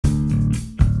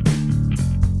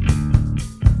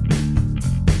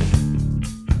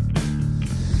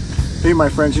Hey my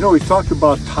friends, you know, we've talked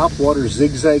about topwater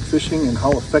zigzag fishing and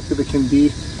how effective it can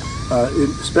be,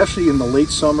 especially in the late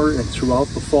summer and throughout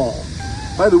the fall.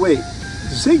 By the way,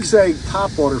 zigzag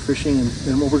topwater fishing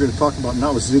and what we're going to talk about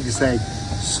now is zigzag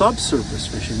subsurface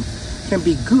fishing can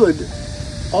be good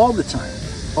all the time,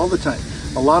 all the time.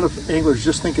 A lot of anglers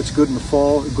just think it's good in the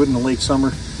fall, good in the late summer.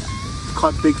 I've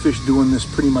caught big fish doing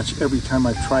this pretty much every time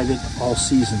I've tried it, all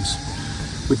seasons.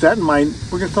 With that in mind,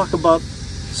 we're going to talk about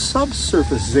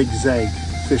subsurface zigzag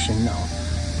fishing now,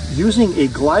 using a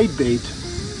glide bait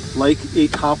like a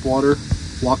topwater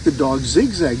walk the dog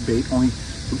zigzag bait. Only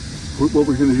what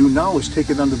we're going to do now is take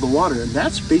it under the water, and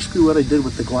that's basically what I did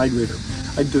with the Glide Raider.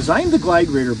 I designed the Glide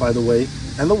Raider, by the way,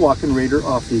 and the Walking Raider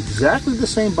off exactly the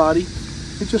same body.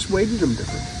 It just weighted them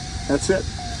different. That's it.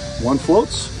 One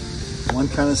floats, one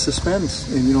kind of suspends,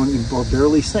 and or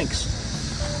barely sinks.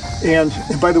 And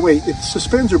by the way, it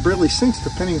suspends or barely sinks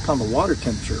depending upon the water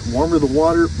temperature. The warmer the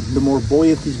water, the more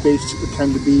buoyant these baits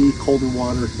tend to be. Colder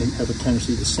water, they have a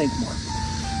tendency to sink more.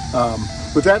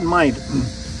 With that in mind,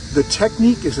 the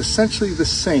technique is essentially the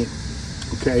same,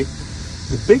 okay?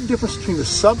 The big difference between the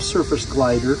subsurface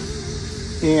glider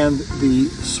and the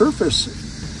surface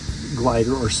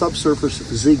glider or subsurface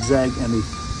zigzag and the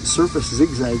surface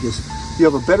zigzag is you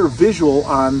have a better visual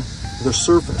on the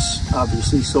surface,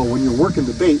 obviously. So when you're working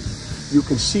the bait, you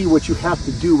can see what you have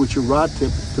to do with your rod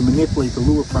tip to manipulate the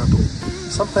lure properly.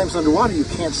 Sometimes underwater you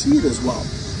can't see it as well.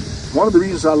 One of the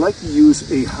reasons I like to use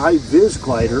a high vis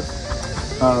glider,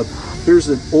 here's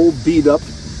an old beat up,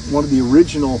 one of the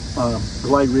original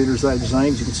Glide Raiders I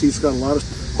designed. You can see it's got a lot of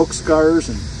hook scars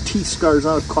and teeth scars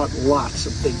on it. I've caught lots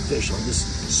of big fish on this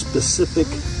specific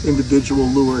individual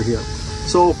lure here.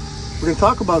 So we're going to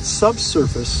talk about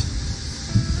subsurface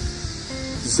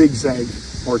zigzag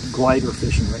or glider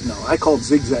fishing right now. I call it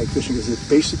zigzag fishing because it's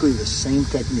basically the same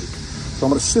technique. So I'm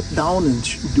going to sit down and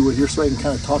do it here so I can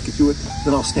kind of talk you through it.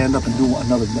 Then I'll stand up and do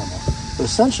another demo. But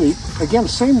essentially, again,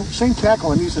 same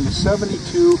tackle. I'm using a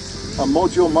 72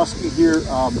 Mojo Muskie here,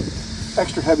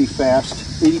 extra heavy fast,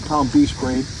 80-pound beast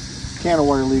grade, can of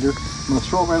wire leader. I'm going to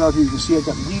throw it right out here. You can see I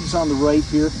got weaves on the right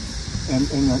here,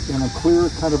 and a clear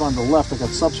kind of on the left. I got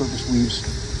subsurface weaves.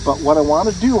 But what I want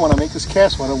to do when I make this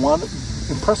cast, what I want to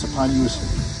impress upon you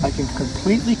is I can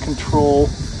completely control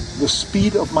the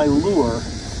speed of my lure,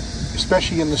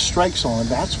 especially in the strike zone, and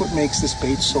that's what makes this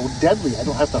bait so deadly. I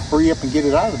don't have to hurry up and get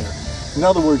it out of there. In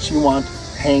other words, you want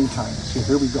hang time. So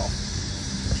here we go.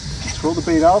 Throw the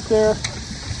bait out there,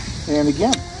 and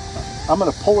again, I'm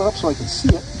going to pull it up so I can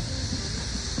see it.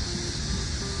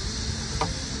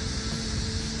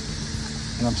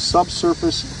 And I'm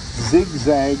subsurface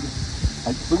zigzag.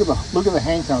 Look at the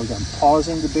hang time. I'm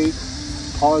pausing the bait,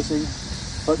 pausing,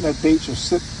 letting that bait just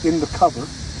sit in the cover,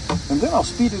 and then I'll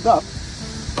speed it up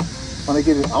when I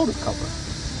get it out of cover,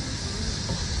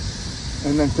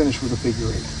 and then finish with a figure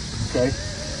 8. Okay,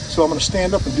 so I'm going to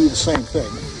stand up and do the same thing.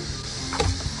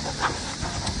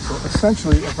 So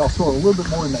essentially, I'll throw a little bit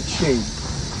more in that shade.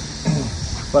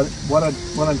 But what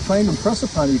I'm trying to impress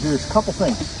upon you here is a couple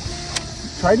things.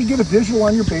 Try to get a visual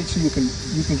on your bait so you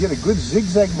can get a good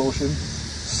zigzag motion.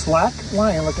 Slack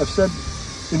line, like I've said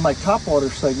in my topwater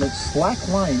segment, slack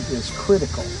line is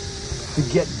critical to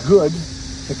get good,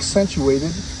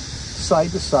 accentuated,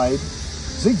 side-to-side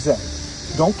zigzag.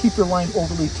 Don't keep your line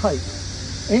overly tight.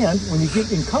 And when you get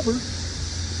in cover,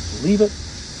 leave it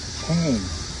hang.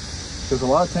 Because a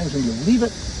lot of times when you leave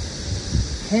it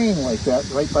hang like that,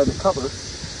 right by the cover,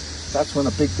 that's when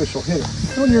a big fish will hit it.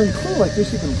 And when you're in clear like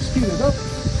this, you can speed it up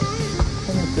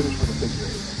and then finish with a figure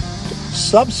 8.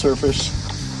 Subsurface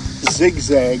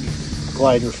zigzag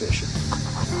glider fishing.